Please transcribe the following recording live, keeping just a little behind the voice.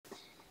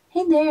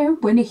Hey there,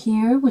 Wendy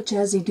here with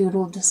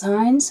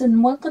Jazzydoodledesigns,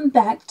 and welcome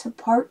back to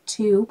part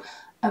 2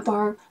 of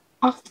our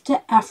Off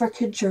to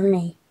Africa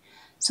journey.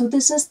 So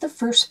this is the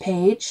first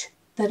page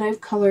that I've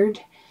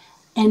colored,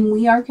 and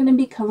we are going to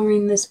be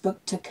coloring this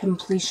book to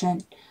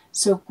completion.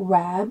 So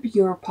grab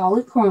your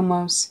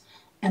Polychromos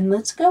and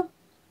let's go.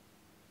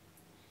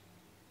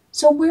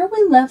 So where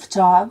we left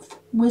off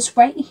was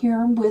right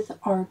here with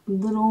our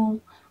little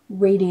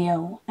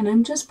radio, and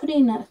I'm just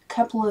putting a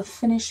couple of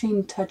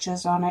finishing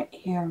touches on it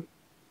here.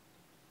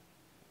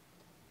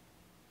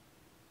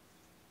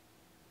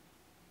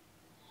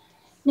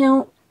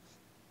 Now,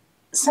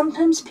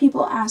 sometimes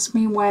people ask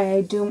me why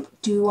I don't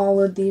do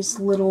all of these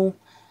little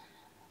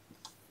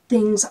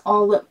things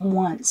all at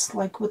once,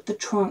 like with the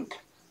trunk.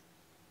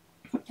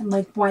 And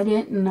like, why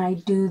didn't I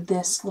do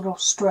this little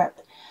strip?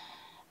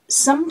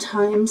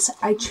 Sometimes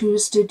I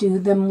choose to do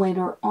them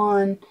later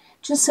on,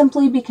 just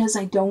simply because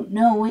I don't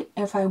know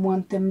if I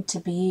want them to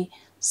be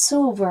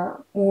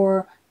silver,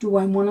 or do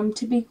I want them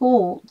to be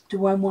gold?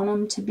 Do I want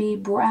them to be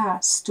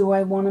brass? Do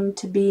I want them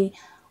to be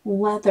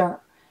leather?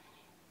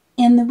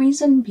 And the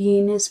reason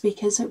being is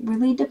because it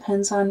really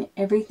depends on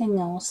everything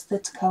else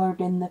that's colored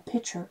in the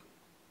picture.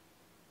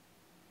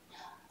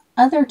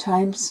 Other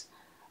times,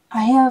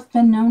 I have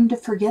been known to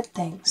forget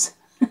things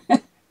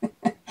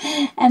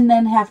and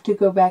then have to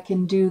go back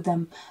and do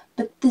them.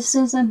 But this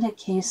isn't a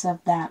case of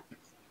that.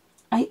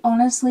 I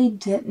honestly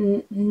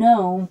didn't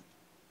know,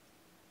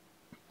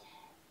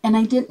 and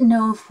I didn't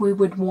know if we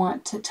would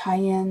want to tie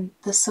in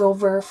the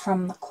silver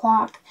from the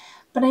clock.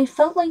 But I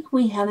felt like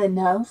we had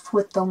enough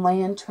with the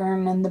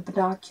lantern and the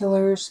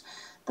binoculars,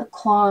 the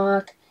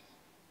clock,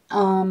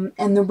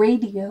 and the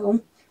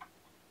radio,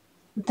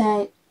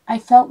 that I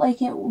felt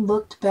like it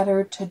looked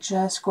better to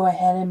just go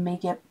ahead and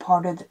make it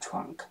part of the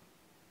trunk.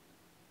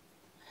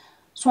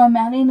 So I'm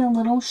adding a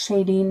little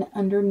shading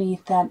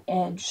underneath that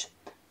edge,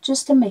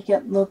 just to make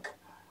it look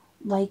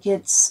like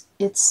it's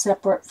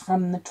separate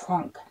from the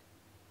trunk.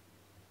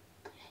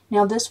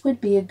 Now this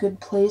would be a good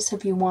place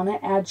if you want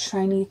to add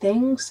shiny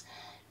things,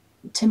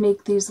 to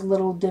make these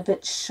little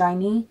divots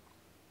shiny,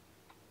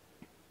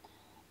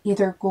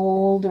 either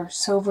gold or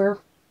silver.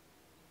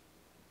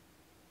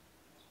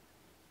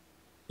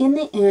 In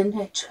the end,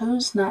 I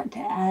chose not to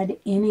add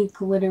any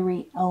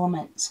glittery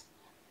elements.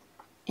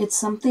 It's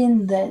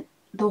something that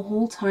the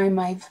whole time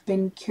I've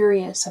been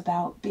curious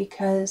about,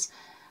 because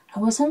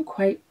I wasn't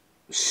quite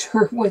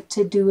sure what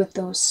to do with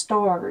those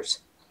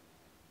stars.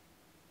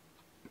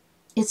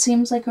 It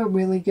seems like a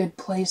really good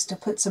place to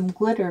put some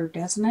glitter,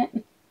 doesn't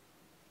it?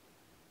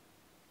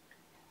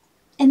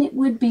 And it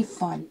would be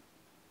fun.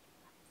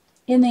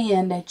 In the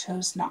end, I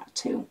chose not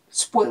to.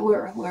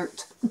 Spoiler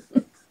alert.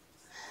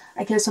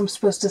 I guess I'm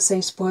supposed to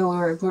say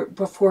spoiler alert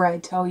before I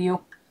tell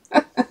you.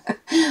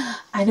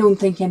 I don't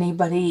think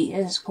anybody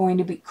is going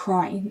to be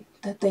crying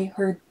that they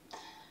heard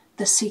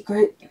the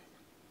secret.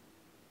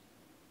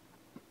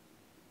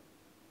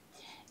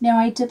 Now,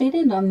 I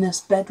debated on this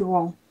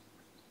bedroll.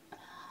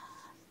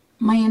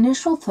 My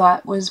initial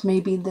thought was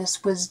maybe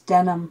this was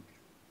denim.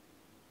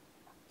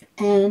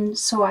 And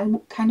so I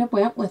kind of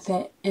went with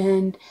it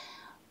and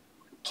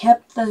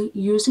kept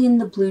using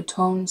the blue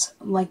tones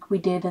like we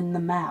did in the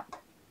map.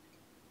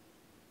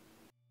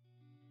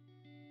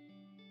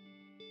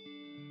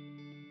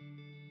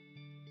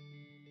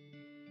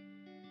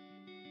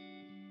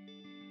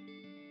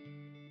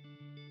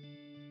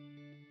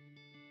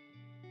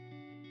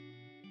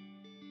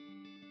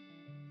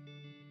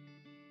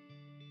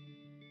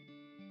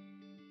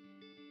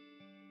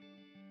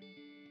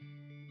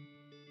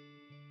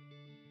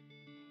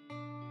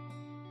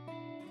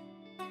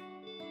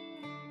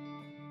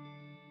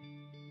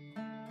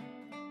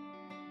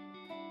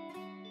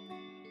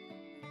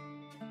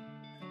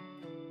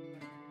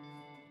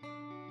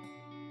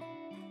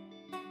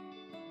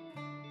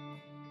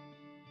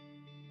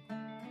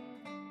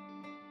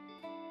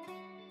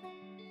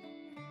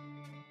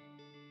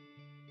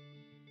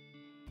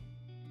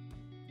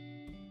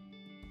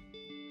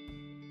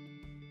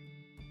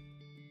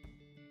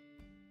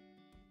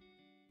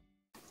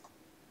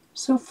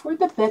 So for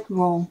the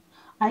bedroll,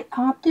 I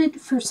opted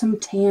for some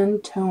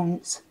tan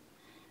tones.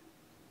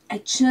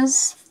 I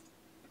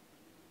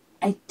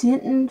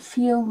didn't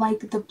feel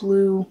like the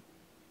blue,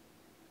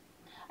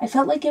 I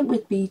felt like it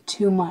would be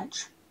too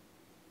much.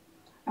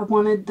 I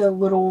wanted the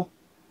little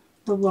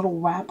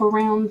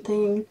wraparound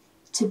thing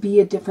to be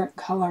a different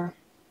color.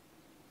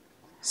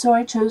 So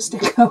I chose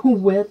to go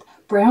with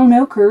brown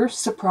ochre,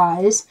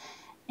 surprise,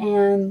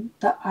 and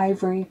the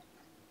ivory.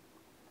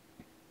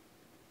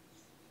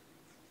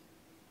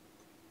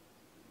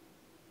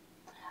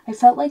 I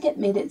felt like it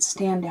made it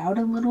stand out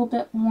a little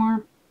bit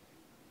more.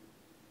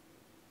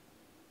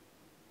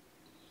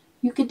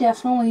 You could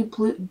definitely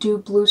do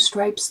blue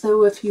stripes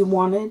though if you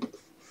wanted.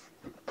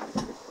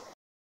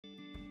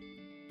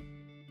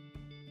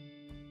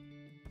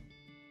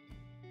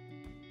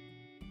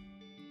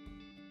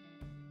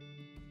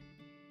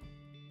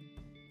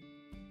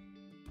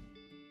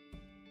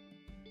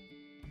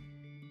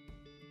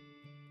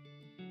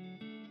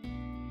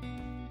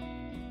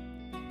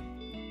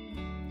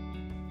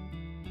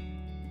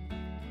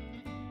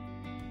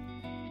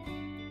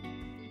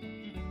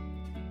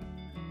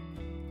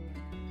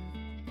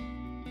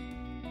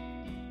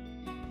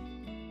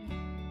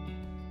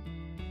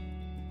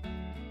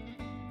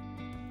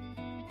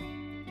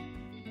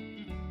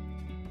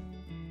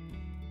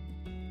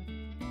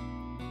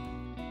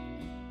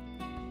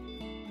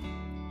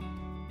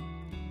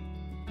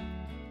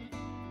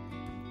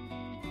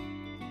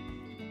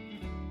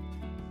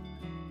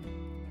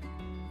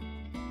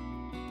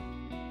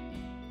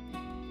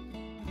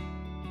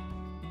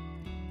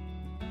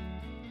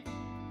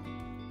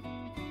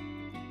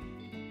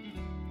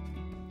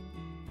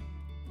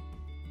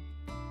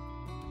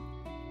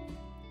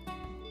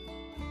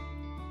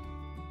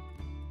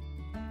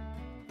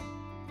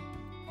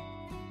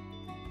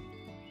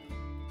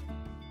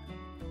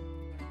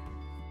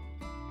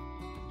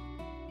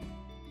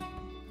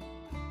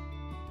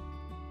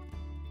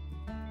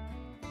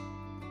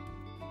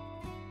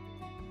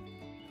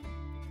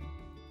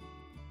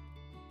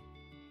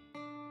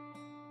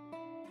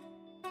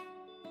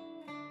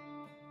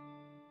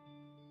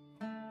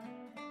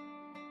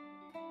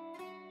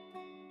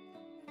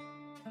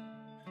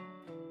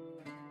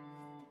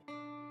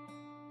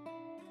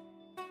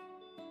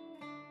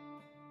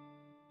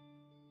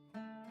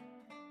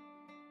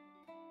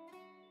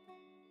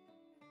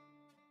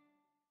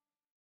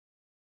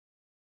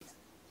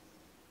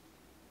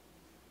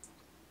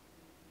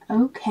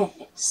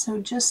 Okay,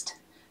 so just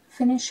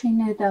finishing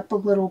it up a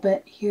little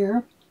bit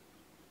here.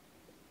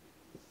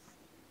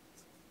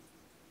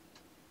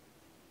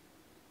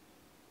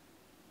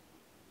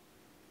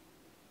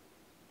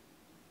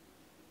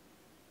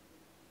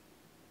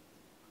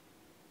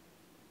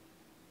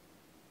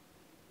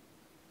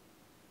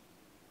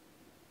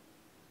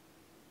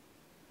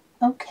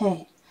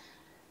 Okay,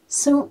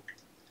 so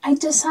I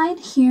decide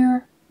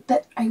here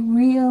that I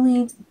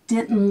really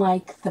didn't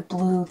like the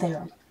blue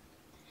there.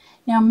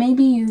 Now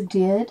maybe you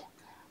did.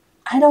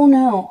 I don't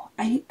know.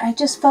 I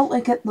just felt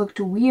like it looked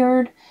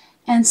weird,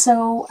 and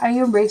so I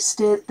erased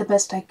it the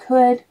best I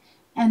could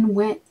and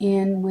went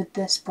in with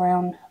this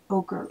brown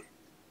ochre.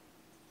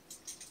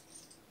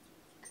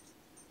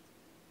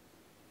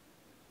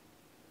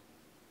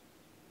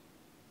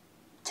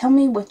 Tell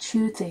me what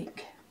you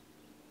think.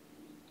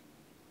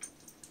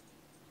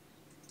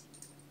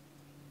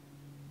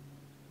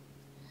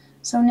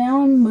 So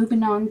now I'm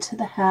moving on to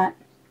the hat.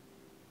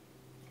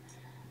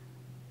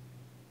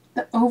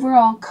 The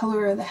overall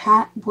color of the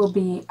hat will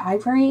be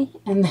ivory,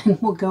 and then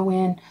we'll go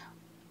in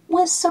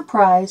with,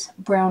 surprise,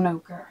 brown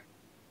ochre.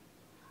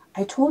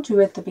 I told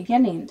you at the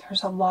beginning,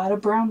 there's a lot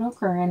of brown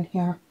ochre in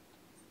here.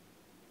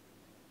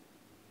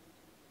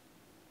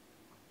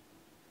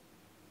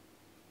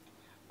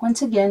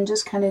 Once again,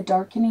 just kind of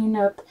darkening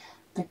up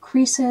the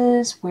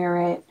creases where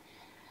it,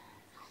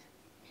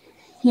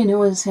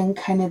 is in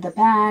kind of the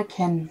back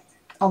and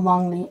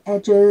along the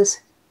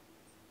edges.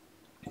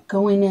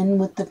 Going in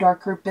with the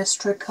darker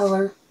bistre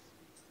color.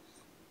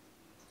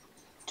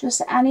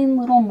 Just adding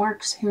little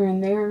marks here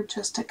and there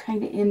just to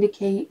kind of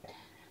indicate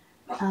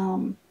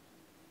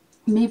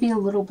maybe a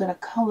little bit of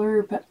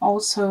color, but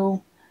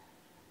also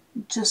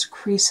just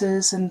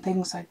creases and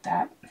things like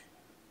that.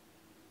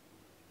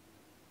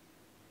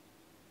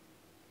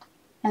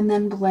 And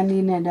then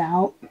blending it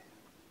out.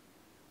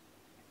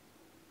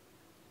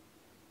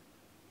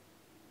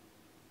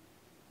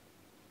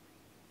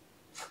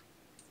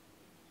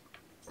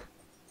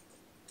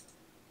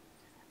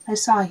 I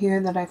saw here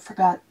that I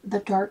forgot the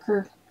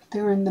darker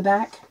there in the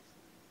back.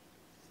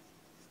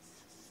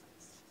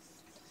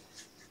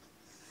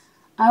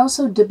 I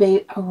also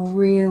debate a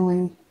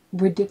really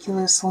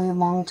ridiculously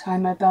long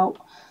time about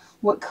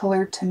what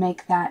color to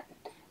make that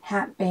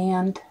hat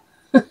band.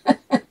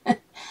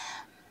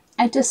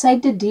 I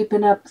decided to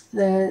deepen up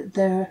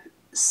the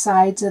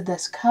sides of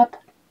this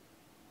cup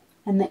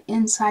and the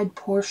inside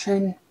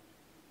portion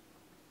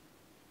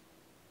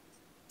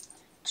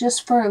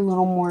just for a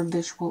little more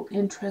visual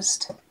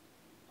interest.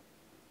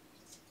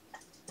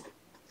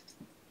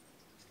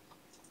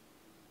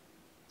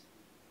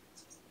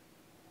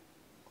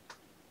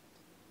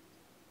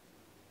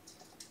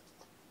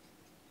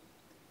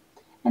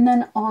 And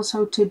then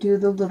also to do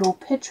the little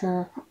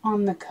picture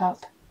on the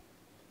cup.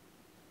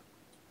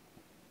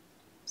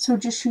 So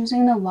just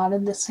using a lot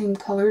of the same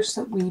colors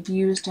that we've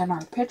used in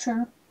our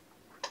picture.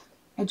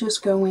 I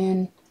just go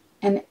in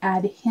and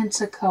add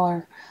hints of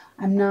color.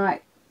 I'm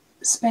not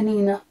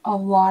spending a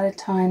lot of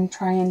time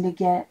trying to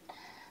get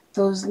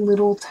those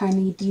little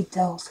tiny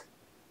details.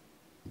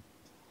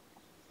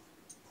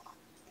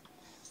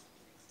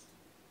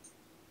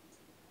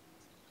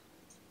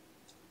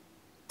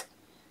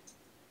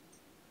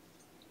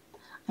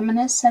 I'm going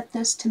to set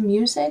this to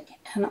music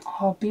and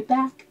I'll be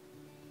back.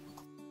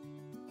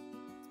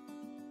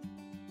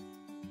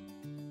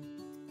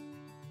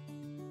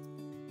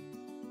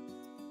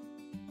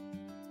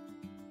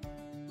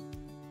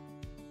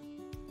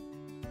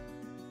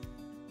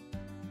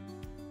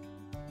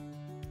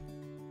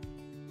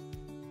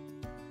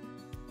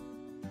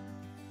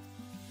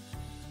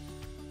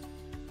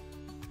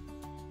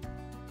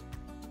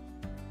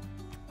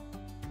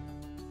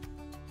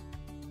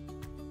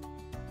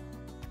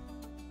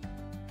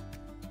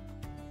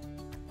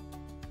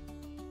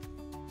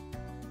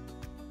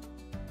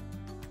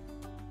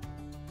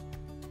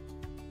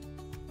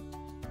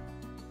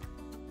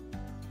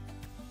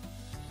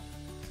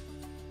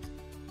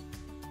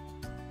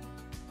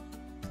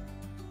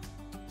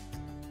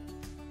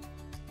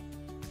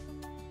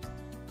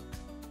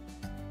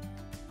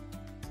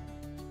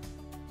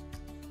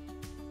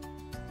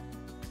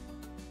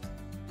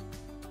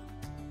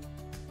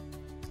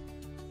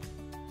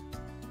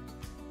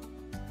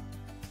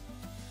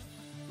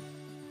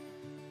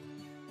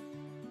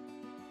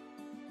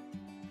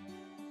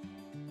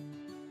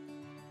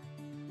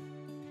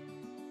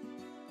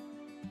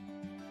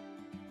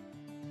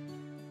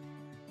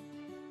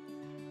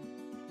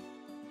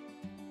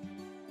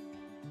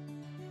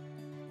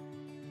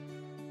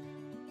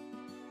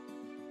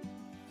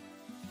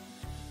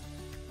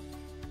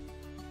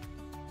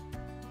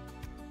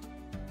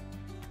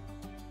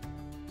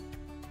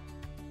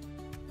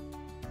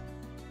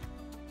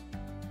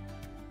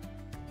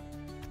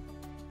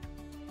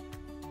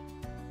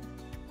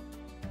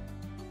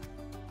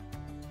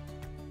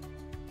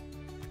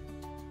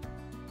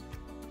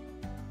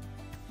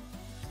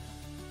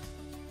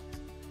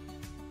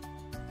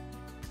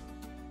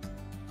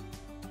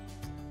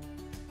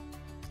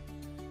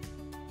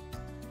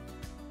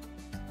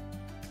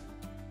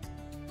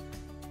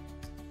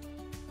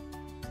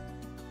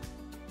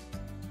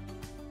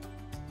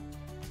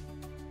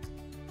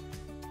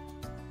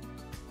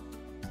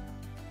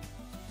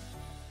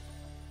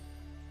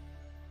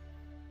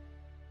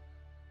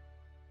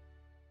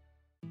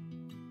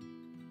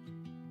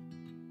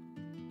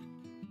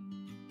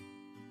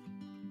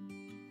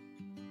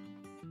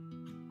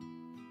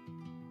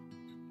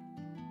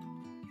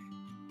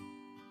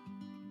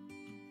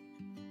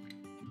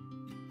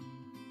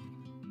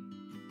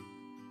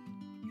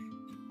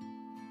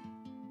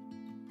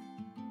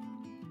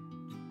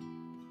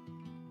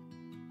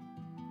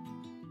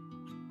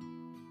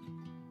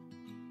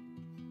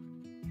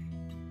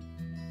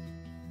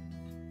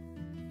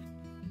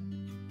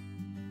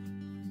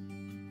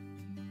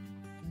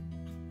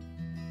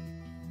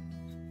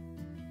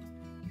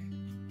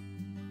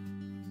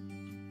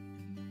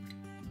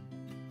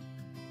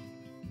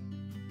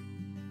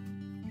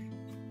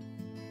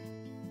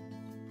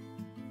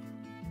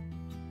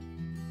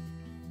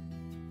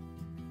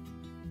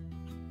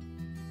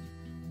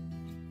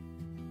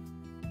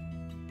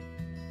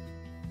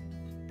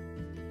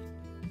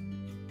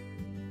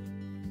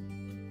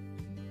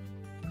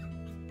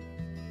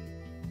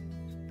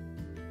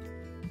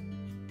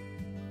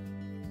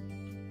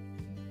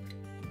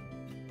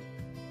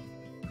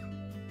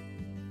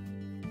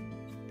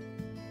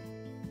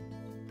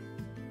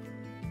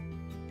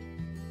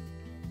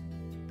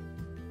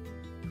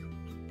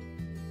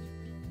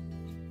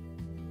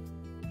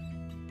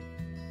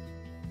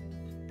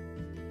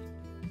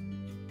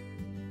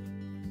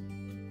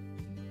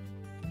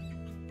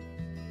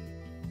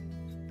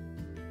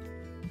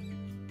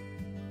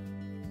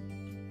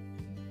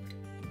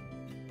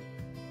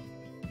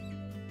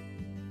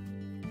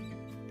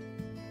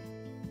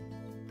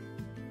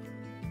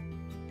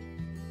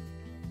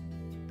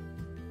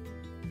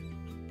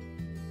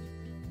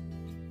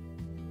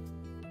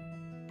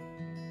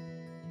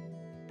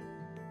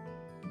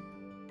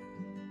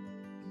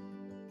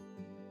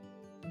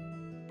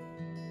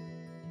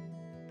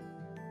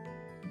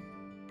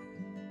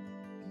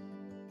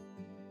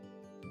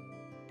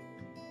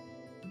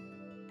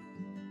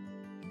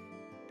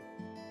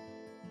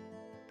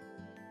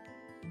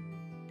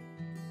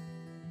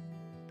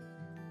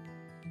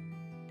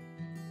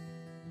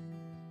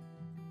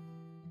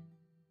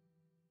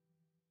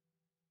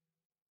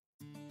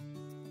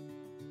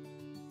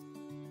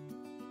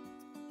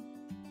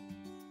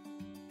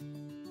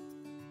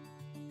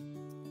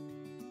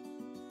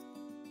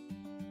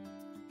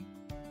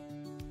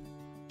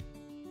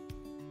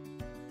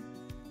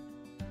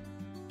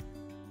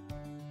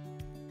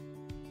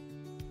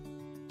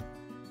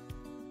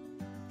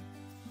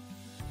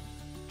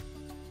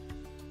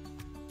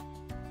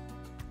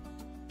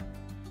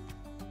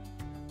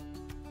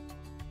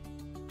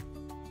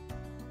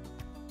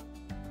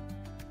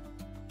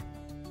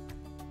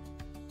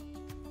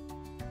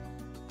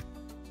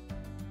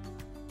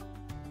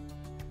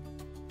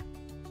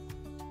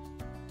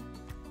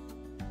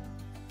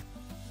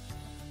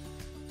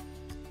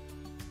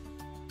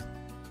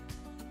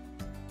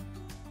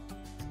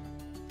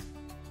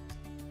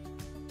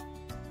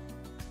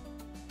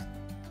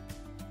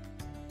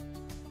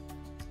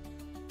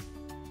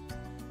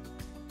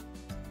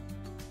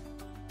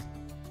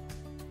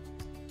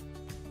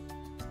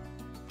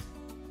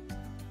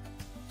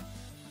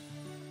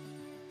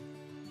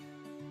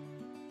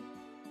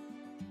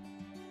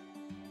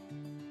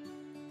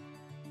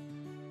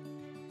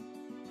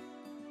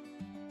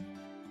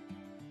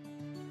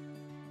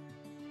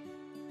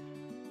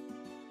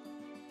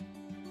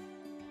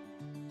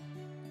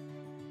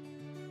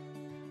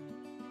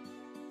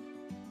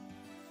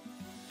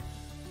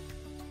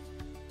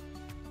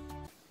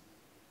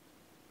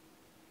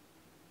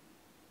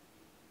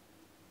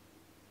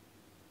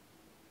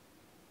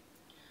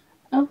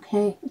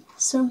 Okay,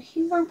 so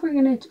here we're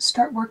going to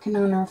start working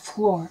on our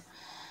floor.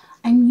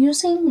 I'm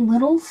using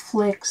little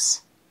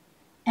flicks,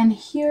 and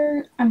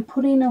here I'm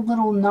putting a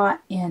little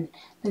knot in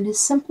that is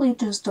simply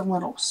just a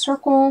little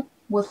circle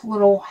with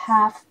little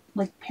half,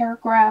 like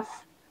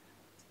paragraph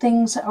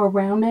things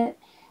around it.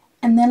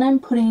 And then I'm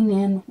putting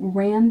in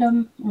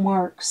random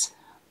marks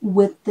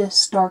with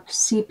this dark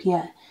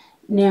sepia.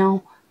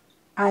 Now,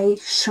 I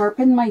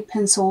sharpened my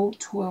pencil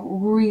to a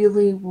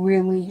really,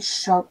 really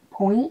sharp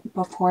point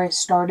before I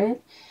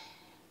started.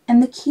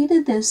 And the key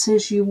to this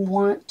is you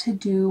want to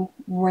do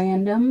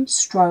random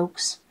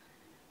strokes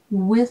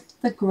with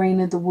the grain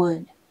of the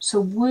wood.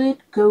 So wood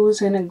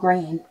goes in a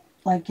grain,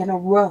 like in a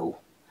row.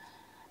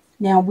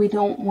 Now we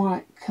don't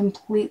want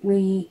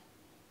completely,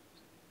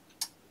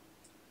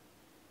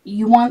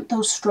 you want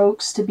those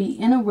strokes to be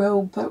in a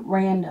row but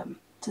random.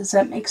 Does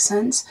that make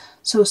sense?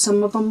 So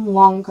some of them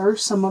longer,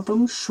 some of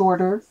them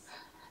shorter,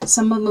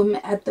 some of them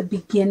at the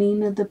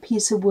beginning of the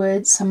piece of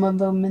wood, some of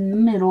them in the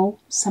middle,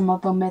 some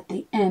of them at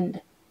the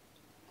end.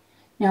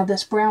 Now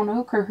this brown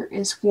ochre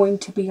is going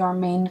to be our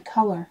main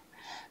color.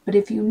 But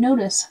if you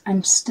notice,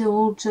 I'm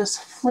still just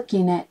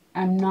flicking it.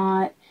 I'm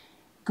not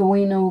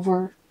going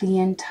over the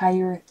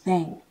entire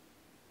thing.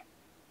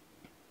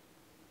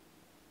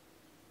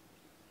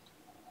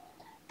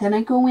 Then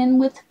I go in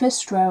with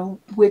Bistro,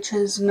 which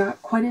is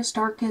not quite as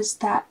dark as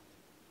that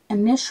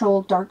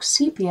initial dark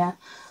sepia,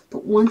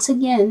 but once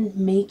again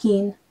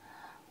making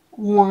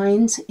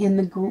lines in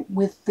the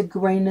with the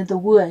grain of the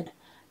wood.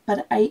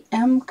 But I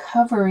am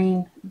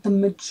covering the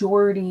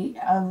majority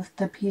of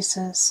the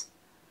pieces,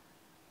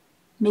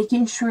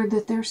 making sure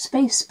that there's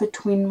space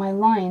between my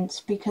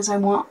lines because I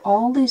want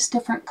all these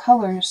different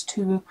colors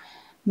to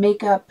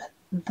make up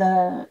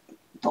the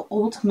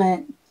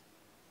ultimate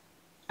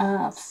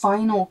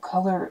final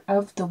color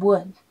of the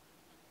wood.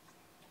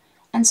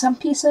 And some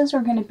pieces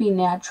are going to be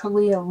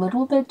naturally a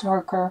little bit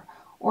darker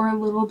or a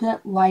little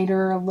bit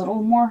lighter, a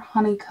little more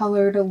honey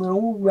colored, a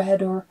little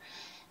redder,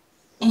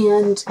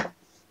 and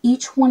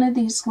each one of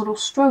these little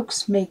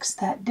strokes makes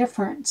that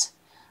difference.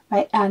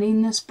 By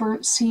adding this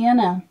burnt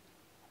sienna,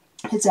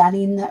 it's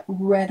adding that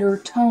redder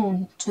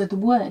tone to the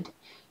wood.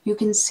 You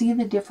can see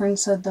the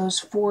difference of those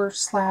 4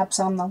 slabs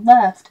on the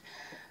left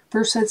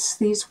versus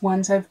these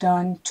ones I've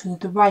done to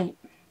the right.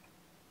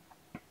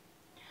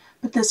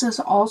 But this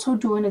is also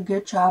doing a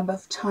good job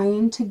of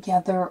tying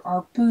together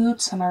our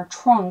boots and our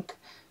trunk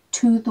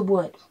to the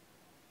wood.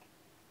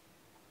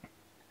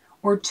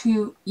 Or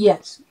to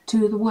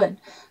the wood,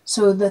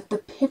 so that the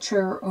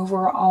picture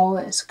overall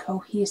is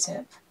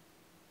cohesive.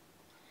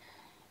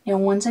 Now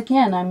once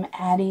again, I'm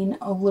adding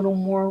a little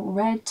more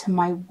red to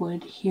my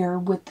wood here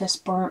with this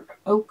burnt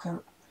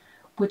ochre,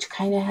 which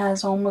kind of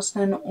has almost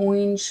an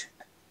orange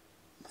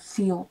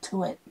feel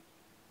to it.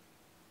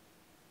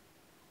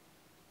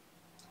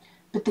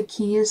 But the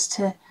key is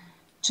to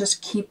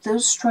just keep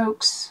those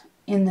strokes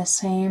in the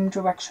same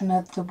direction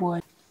of the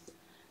wood.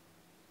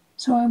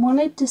 So I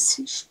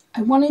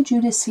wanted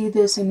you to see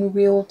this in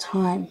real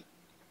time.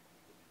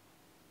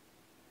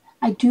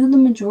 I do the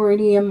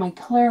majority of my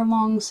color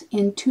alongs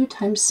in 2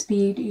 times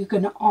speed. You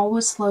can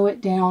always slow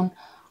it down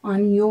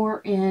on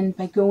your end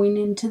by going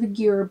into the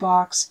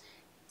gearbox,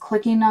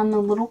 clicking on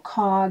the little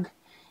cog,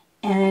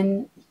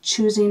 and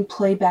choosing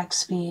playback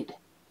speed.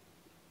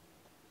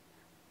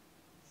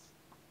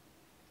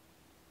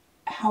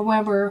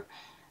 However,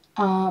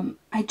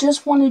 I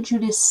just wanted you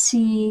to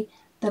see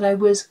that I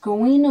was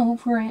going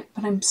over it,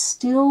 but I'm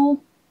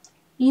still,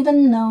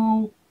 even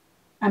though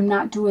I'm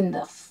not doing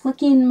the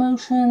flicking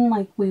motion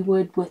like we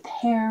would with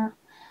hair,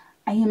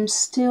 I am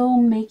still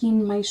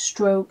making my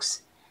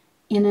strokes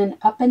in an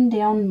up and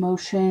down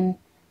motion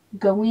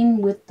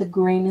going with the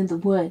grain of the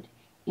wood.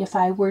 If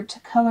I were to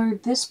color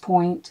this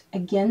point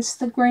against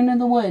the grain of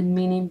the wood,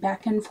 meaning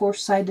back and forth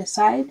side to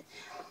side,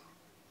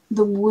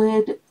 the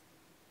wood,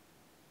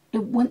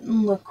 it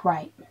wouldn't look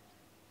right.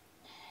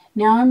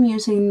 Now I'm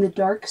using the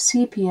dark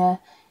sepia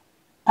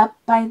up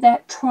by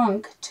that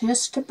trunk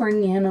just to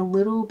bring in a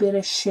little bit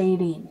of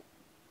shading.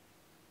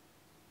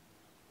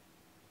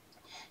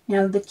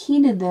 Now the key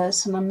to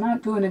this, and I'm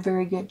not doing a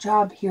very good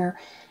job here,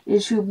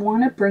 is you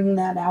want to bring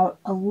that out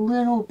a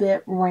little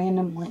bit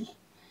randomly.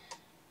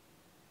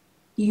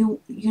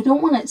 You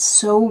don't want it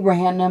so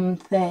random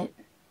that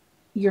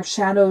your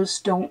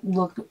shadows don't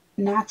look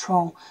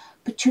natural,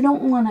 but you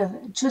don't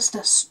want just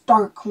a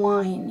stark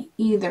line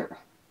either.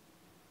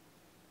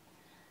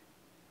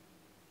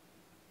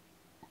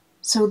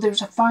 So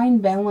there's a fine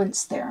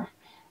balance there.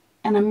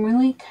 And I'm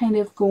really kind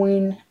of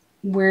going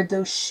where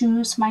those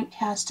shoes might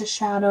cast a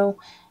shadow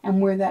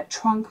and where that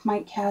trunk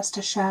might cast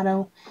a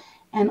shadow.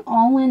 And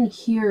all in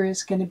here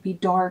is going to be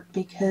dark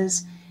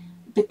because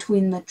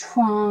between the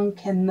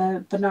trunk and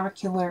the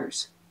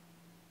binoculars.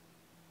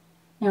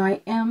 Now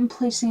I am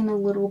placing a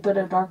little bit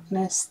of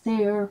darkness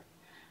there,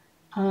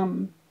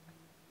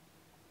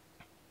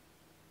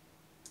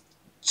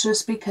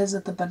 just because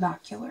of the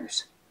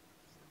binoculars.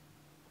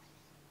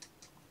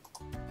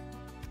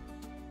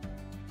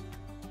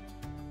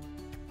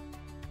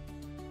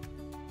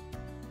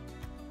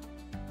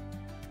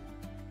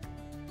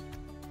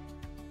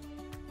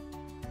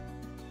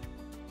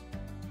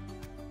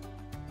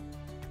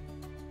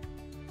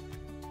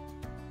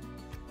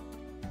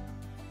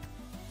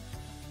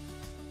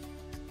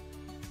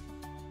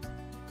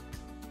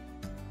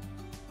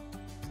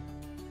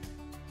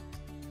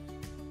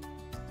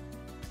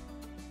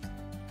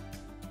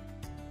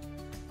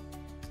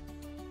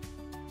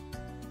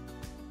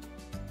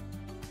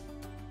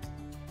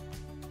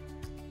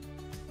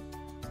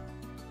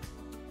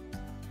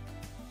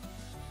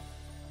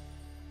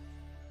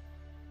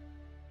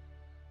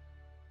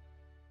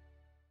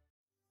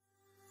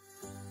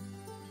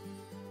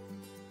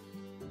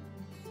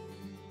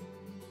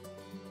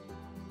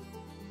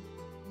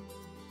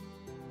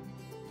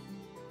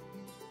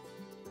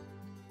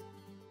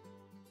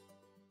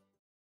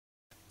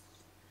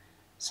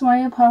 So I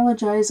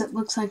apologize, it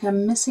looks like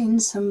I'm missing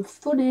some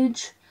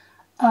footage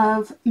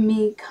of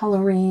me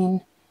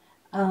coloring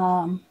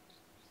the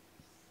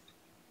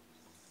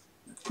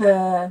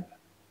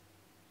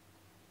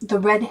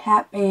red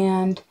hat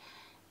band,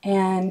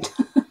 and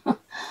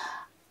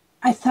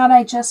I thought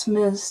I just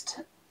missed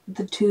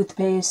the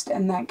toothpaste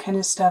and that kind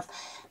of stuff.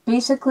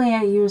 Basically,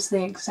 I used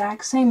the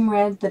exact same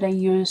red that I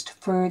used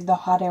for the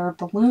hot air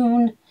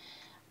balloon.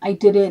 I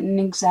did it in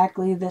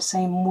exactly the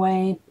same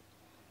way.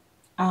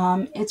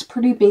 It's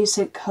pretty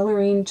basic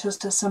coloring,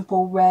 just a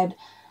simple red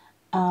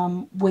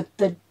with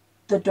the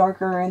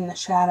darker in the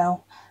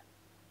shadow.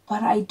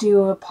 But I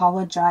do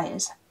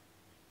apologize.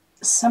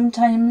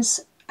 Sometimes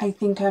I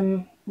think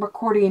I'm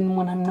recording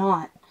when I'm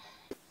not.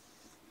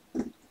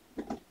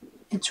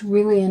 It's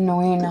really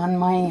annoying on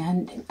my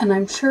end, and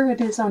I'm sure it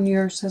is on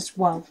yours as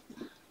well.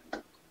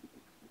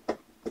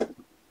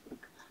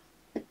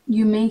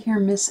 You may hear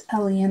Miss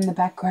Ellie in the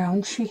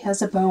background. She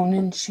has a bone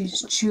and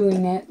she's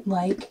chewing it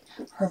like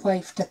her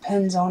life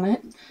depends on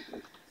it,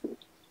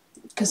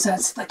 because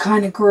that's the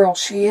kind of girl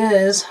she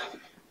is.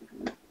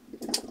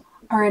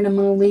 Alright, I'm going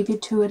to leave you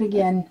to it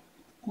again.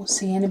 We'll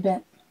see you in a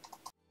bit.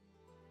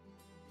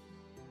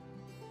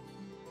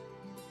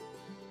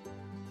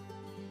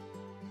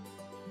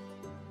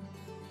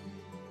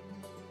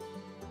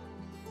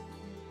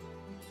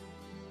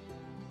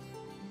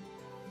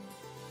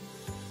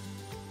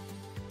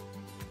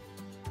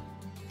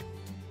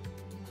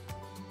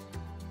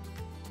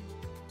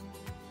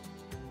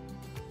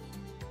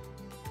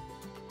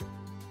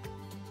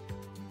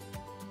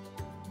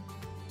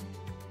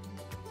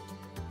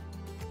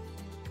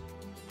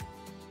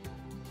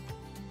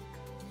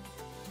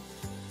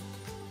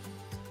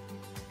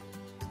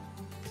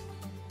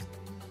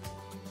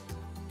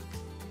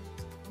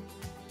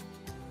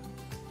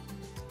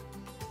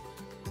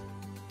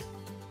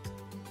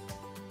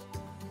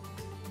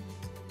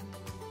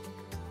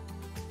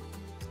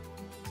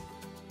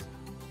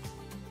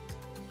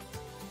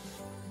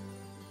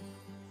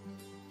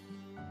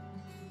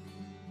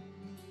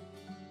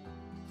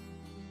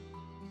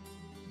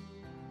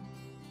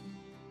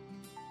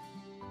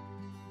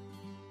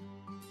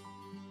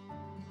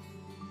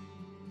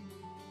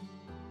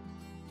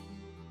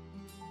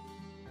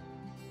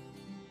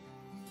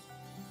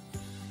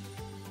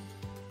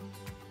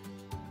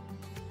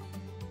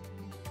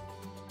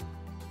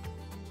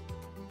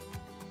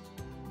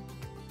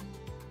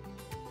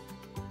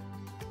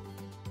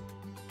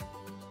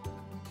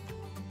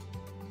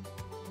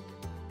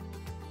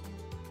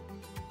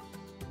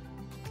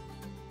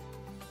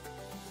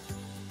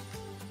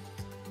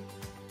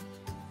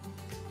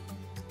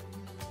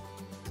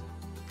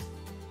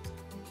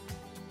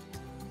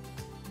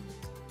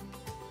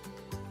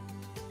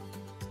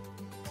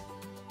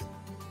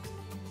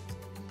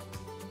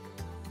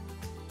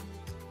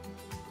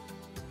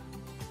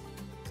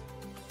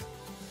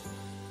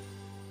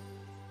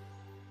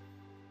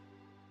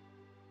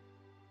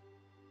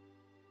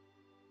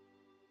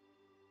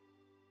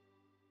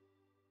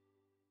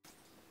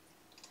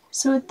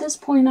 So at this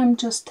point, I'm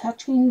just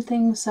touching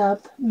things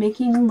up,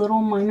 making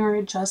little minor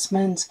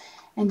adjustments,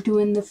 and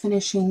doing the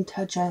finishing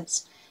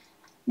touches.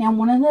 Now,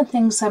 one of the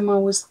things I'm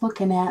always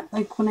looking at,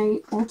 like when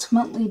I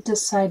ultimately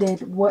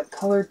decided what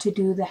color to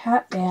do the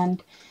hat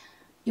band,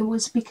 it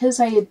was because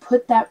I had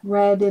put that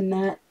red in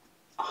that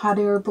hot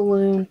air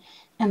balloon,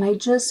 and I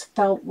just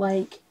felt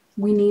like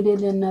we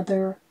needed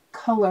another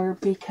color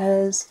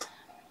because,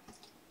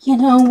 you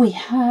know, we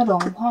had a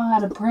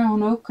lot of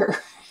brown ochre.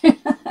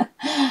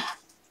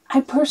 I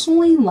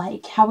personally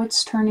like how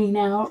it's turning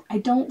out. I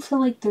don't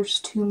feel like there's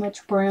too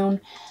much brown.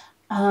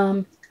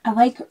 I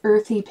like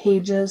earthy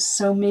pages,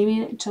 so maybe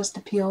it just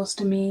appeals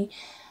to me.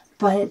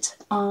 But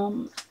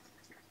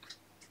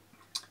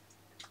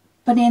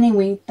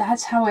anyway,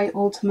 that's how I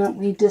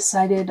ultimately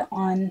decided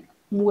on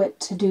what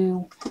to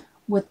do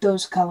with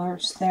those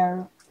colors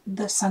there,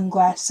 the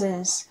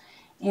sunglasses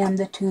and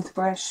the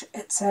toothbrush,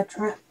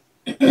 etc.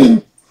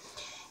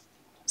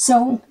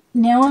 So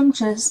now I'm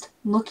just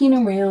looking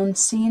around,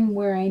 seeing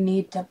where I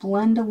need to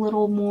blend a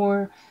little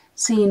more,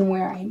 seeing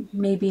where I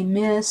maybe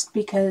missed,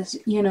 because,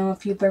 you know,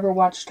 if you've ever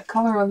watched a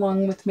color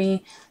along with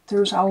me,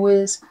 there's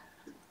always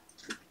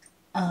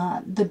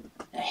the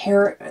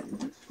hair,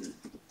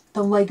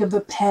 the leg of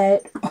a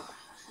pet.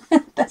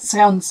 That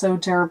sounds so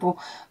terrible.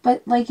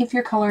 But like if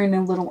you're coloring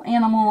a little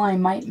animal, I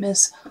might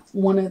miss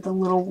one of the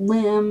little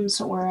limbs,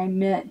 or I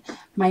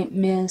might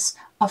miss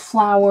a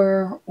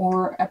flower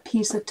or a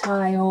piece of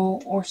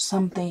tile or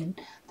something.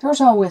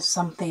 There's always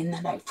something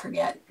that I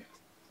forget.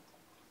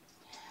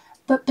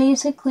 But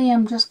basically,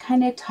 I'm just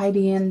kind of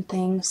tidying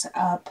things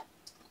up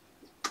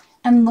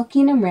and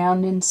looking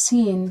around and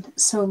seeing.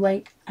 So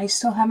like, I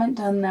still haven't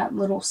done that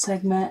little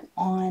segment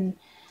on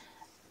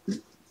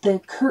the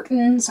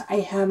curtains.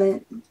 I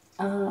haven't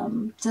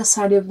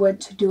decided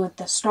what to do with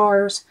the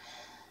stars.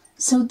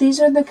 So these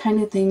are the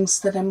kind of things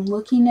that I'm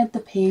looking at the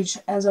page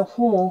as a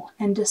whole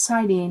and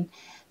deciding.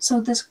 So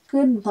this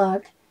good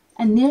luck,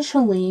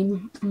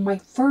 initially my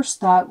first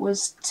thought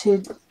was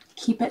to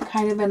keep it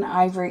kind of an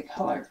ivory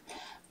color.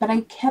 but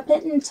I kept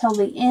it until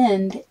the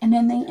end, and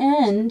in the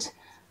end,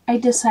 I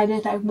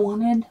decided I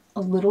wanted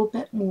a little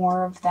bit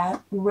more of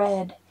that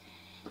red,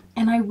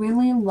 and I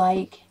really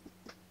like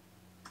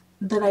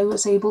that I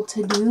was able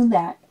to do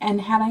that.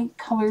 And had I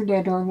colored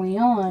it early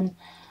on,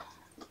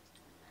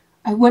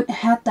 I wouldn't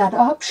have had that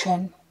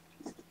option.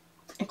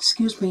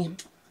 Excuse me.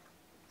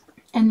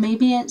 And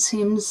maybe it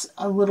seems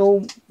a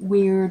little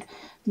weird.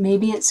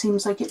 Maybe it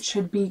seems like it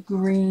should be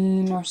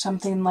green or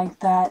something like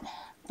that.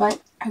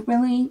 But I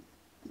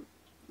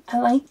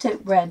liked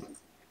it red.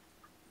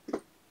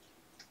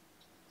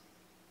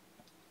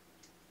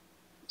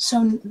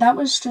 So that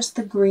was just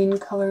the green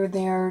color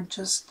there,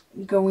 just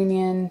going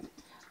in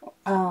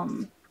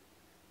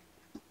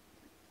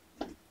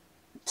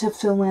to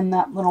fill in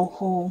that little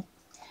hole.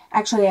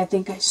 Actually, I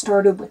think I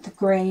started with the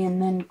gray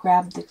and then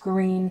grabbed the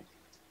green.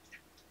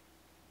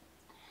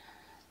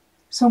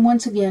 So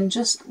once again,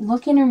 just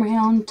looking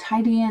around,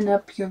 tidying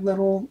up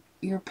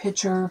your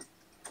picture,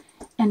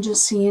 and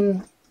just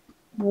seeing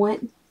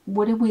what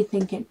do we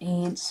think it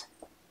needs.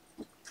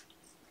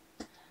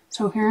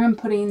 So here I'm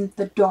putting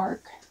the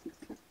dark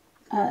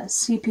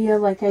sepia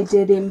like I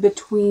did in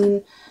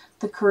between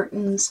the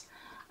curtains.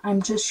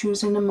 I'm just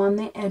using them on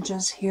the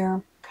edges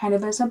here, kind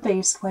of as a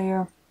base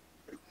layer,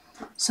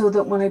 so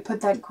that when I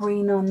put that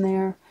green on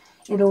there,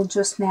 it'll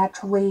just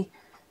naturally,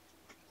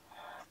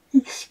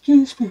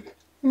 excuse me,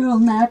 it'll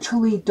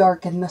naturally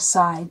darken the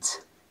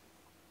sides.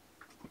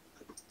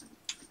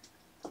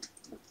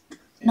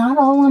 Not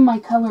all of my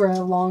color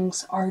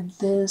alongs are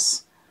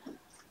this,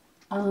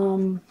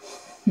 I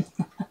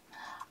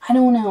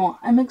don't know,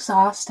 I'm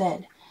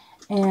exhausted.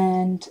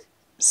 And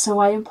so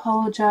I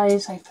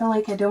apologize. I feel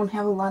like I don't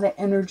have a lot of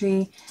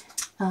energy.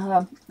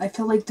 I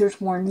feel like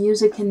there's more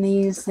music in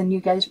these than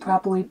you guys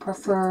probably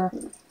prefer.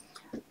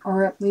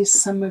 Or at least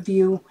some of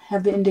you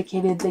have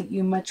indicated that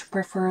you much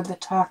prefer the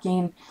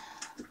talking.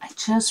 I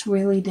just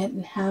really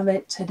didn't have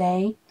it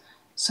today.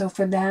 So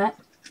for that,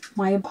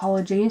 my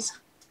apologies.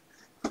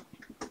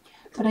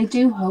 But I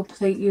do hope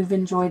that you've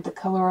enjoyed the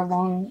color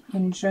along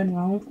in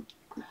general.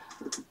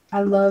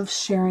 I love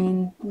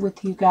sharing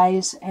with you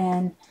guys,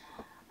 and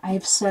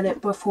I've said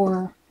it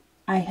before,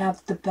 I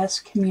have the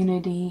best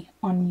community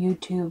on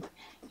YouTube.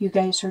 You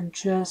guys are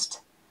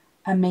just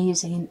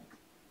amazing.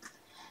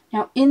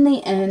 Now, in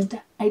the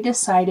end, I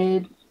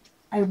decided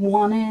I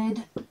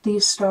wanted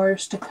these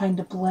stars to kind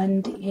of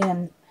blend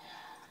in.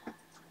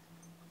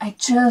 I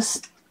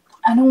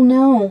don't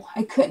know.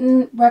 I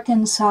couldn't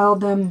reconcile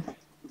them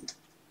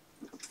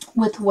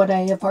with what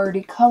I have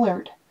already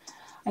colored.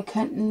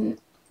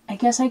 I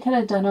guess I could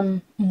have done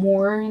them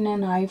more in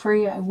an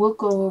ivory. I will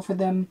go over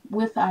them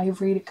with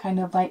ivory to kind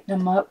of lighten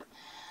them up.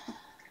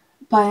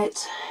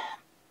 But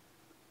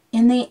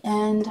in the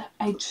end,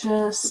 I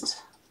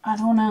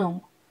don't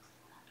know.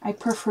 I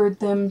preferred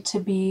them to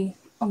be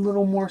a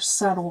little more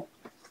subtle.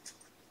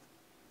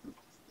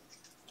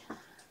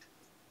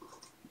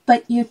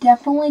 But you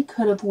definitely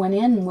could have went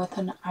in with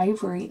an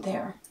ivory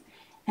there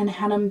and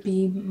had them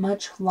be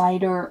much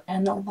lighter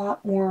and a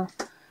lot more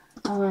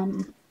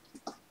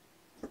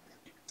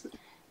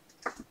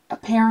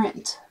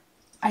apparent.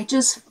 I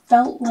just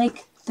felt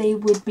like they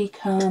would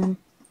become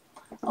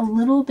a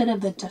little bit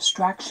of a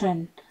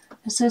distraction.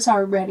 This is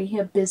already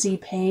a busy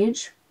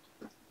page.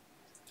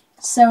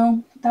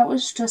 So that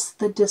was just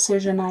the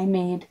decision I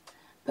made.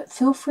 But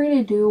feel free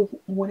to do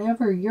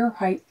whatever your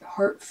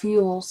heart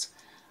feels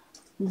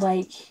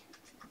like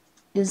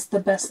is the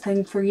best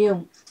thing for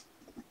you.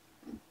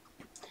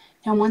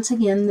 Now once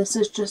again, this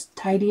is just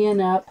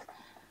tidying up,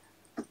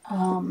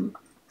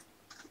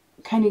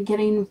 kind of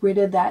getting rid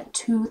of that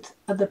tooth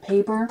of the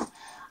paper.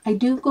 I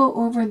do go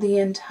over the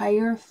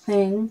entire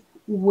thing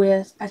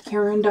with a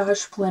Caran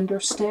d'Ache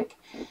blender stick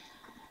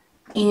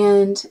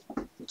and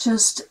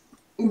just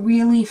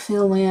really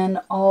fill in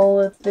all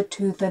of the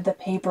tooth of the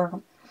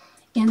paper.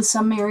 In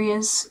some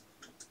areas,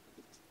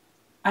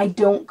 I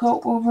don't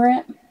go over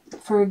it.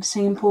 For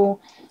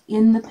example,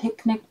 in the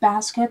picnic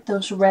basket,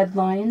 those red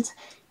lines,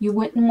 you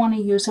wouldn't want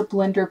to use a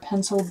blender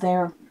pencil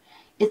there.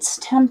 It's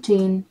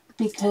tempting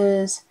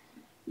because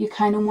you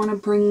kind of want to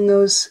bring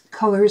those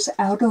colors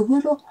out a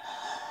little.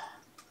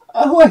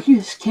 Oh, I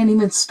just can't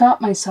even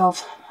stop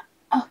myself.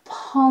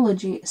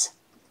 Apologies.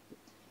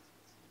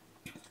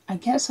 I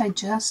guess I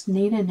just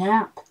need a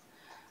nap.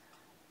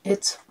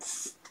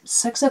 It's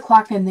 6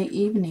 o'clock in the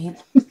evening.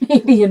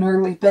 Maybe an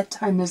early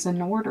bedtime is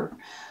in order.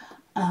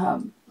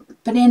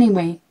 But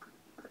anyway,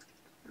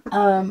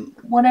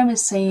 what I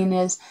was saying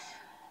is,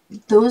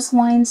 those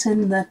lines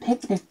in the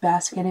picnic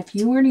basket, if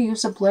you were to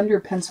use a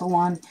blender pencil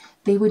on,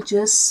 they would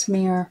just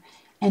smear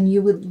and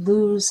you would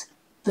lose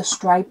the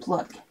stripe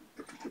look.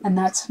 And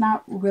that's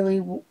not really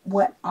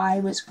what I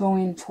was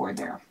going for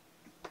there.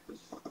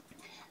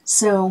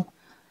 So,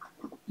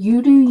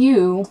 you do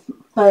you,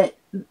 but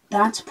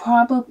that's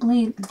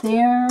probably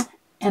there,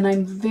 and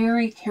I'm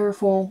very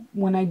careful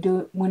when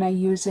I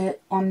use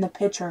it on the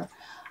picture.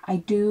 I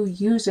do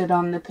use it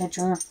on the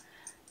picture,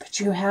 but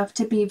you have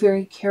to be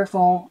very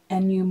careful,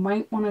 and you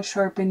might want to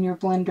sharpen your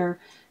blender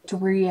to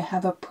where you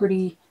have a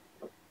pretty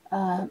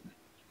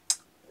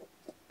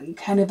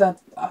kind of a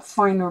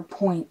finer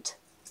point.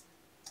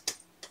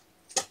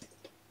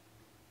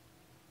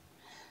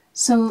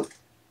 So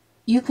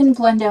you can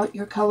blend out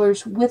your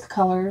colors with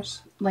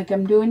colors, like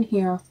I'm doing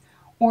here,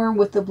 or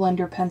with the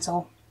blender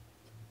pencil.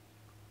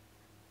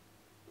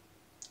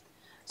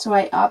 So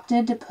I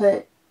opted to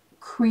put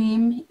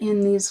cream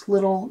in these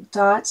little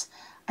dots.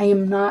 I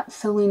am not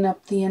filling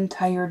up the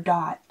entire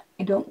dot.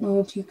 I don't know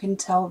if you can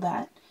tell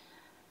that.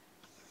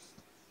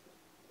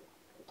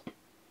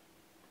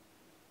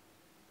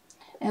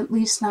 At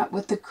least not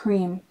with the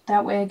cream.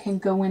 That way I can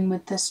go in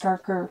with this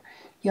darker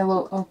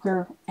yellow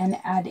ochre and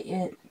add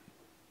it.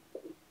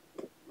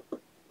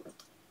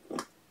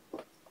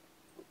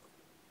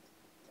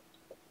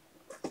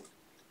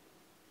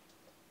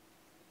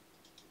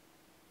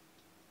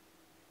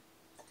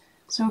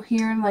 So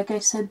here, like I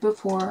said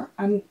before,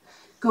 I'm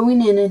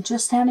going in and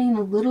just adding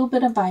a little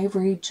bit of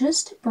ivory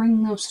just to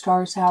bring those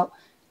stars out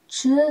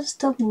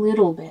just a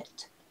little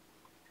bit.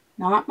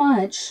 Not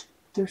much.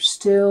 They're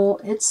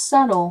still, it's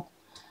subtle,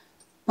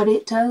 but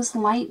it does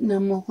lighten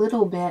them a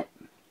little bit.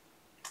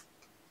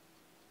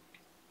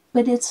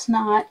 But it's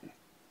not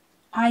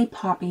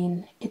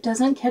eye-popping. It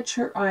doesn't catch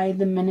your eye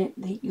the minute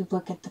that you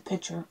look at the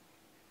picture.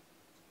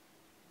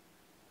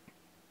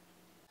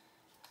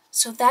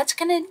 So that's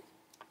going to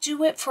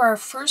do it for our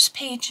first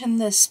page in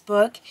this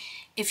book.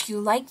 If you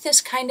like this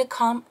kind of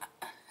content,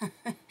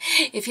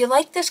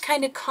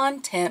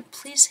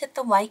 please hit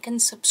the like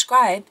and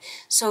subscribe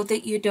so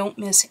that you don't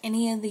miss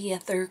any of the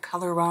other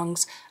color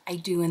wrongs I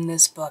do in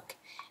this book.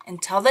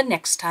 Until the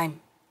next time,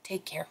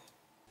 take care.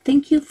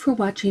 Thank you for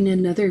watching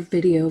another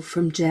video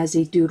from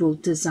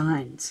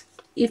Jazzydoodledesigns.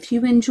 If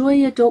you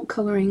enjoy adult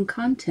coloring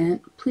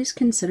content, please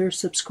consider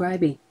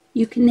subscribing.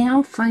 You can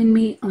now find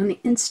me on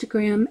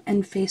Instagram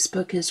and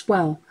Facebook as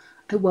well.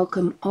 I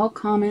welcome all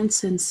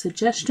comments and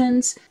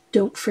suggestions.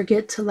 Don't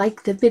forget to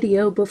like the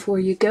video before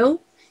you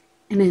go.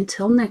 And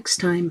until next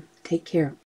time, take care.